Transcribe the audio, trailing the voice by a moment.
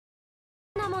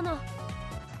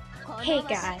Hey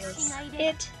guys,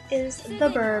 it is the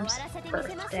BIRB's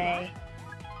birthday.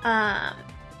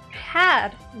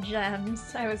 Had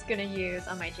gems I was gonna use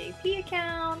on my JP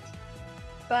account,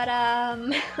 but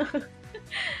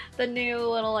the new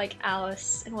little like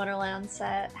Alice in Wonderland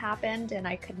set happened and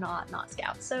I could not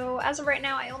scout. So as of right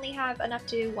now I only have enough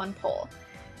to do one pull.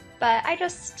 But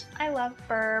I love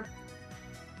BIRB.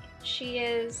 She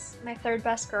is my third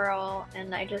best girl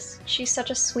and she's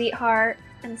such a sweetheart,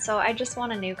 and so I just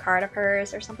want a new card of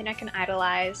hers or something I can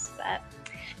idolize. But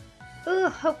ooh,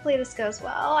 hopefully this goes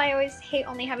well. I always hate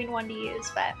only having one to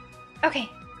use, but okay,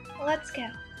 let's go.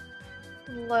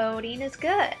 Loading is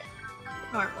good,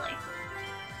 normally.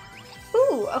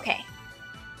 Ooh, okay.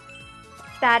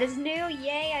 That is new,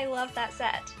 yay, I love that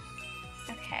set.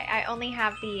 Okay, I only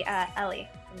have the Ellie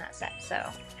from that set,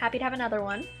 so happy to have another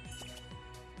one.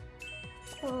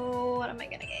 Oh, what am I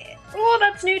gonna get? Oh,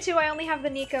 that's new too, I only have the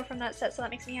Nico from that set, so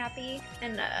that makes me happy.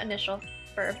 And initial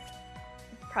BIRB.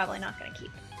 Probably not gonna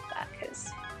keep that because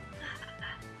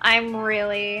I'm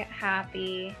really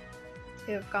happy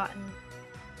to have gotten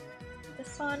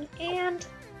this one and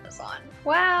this one.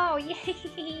 Wow,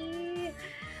 yay!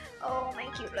 Oh, my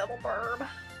cute little BIRB.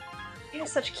 She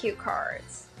has such cute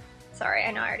cards. Sorry,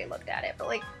 I know I already looked at it, but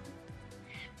like,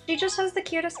 she just has the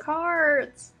cutest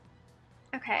cards.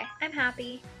 Okay, I'm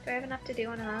happy. Do I have enough to do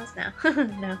one of those? No.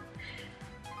 No.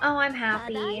 Oh, I'm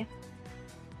happy.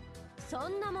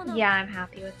 Yeah, I'm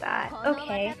happy with that.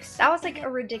 Okay, that was like a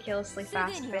ridiculously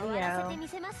fast video,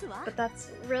 but that's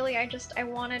really, I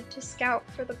wanted to scout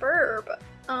for the BIRB.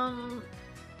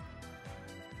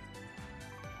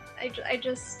 I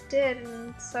just did,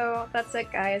 and so that's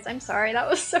it, guys. I'm sorry, that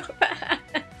was so fast.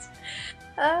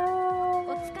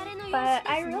 But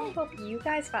I really hope you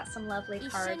guys got some lovely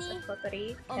cards of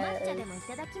Kotori,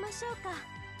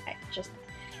 because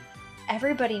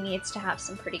everybody needs to have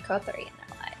some pretty Kotori in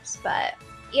their lives. But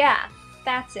yeah,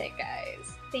 that's it,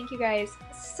 guys. Thank you guys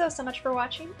so much for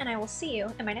watching, and I will see you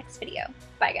in my next video.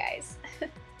 Bye, guys.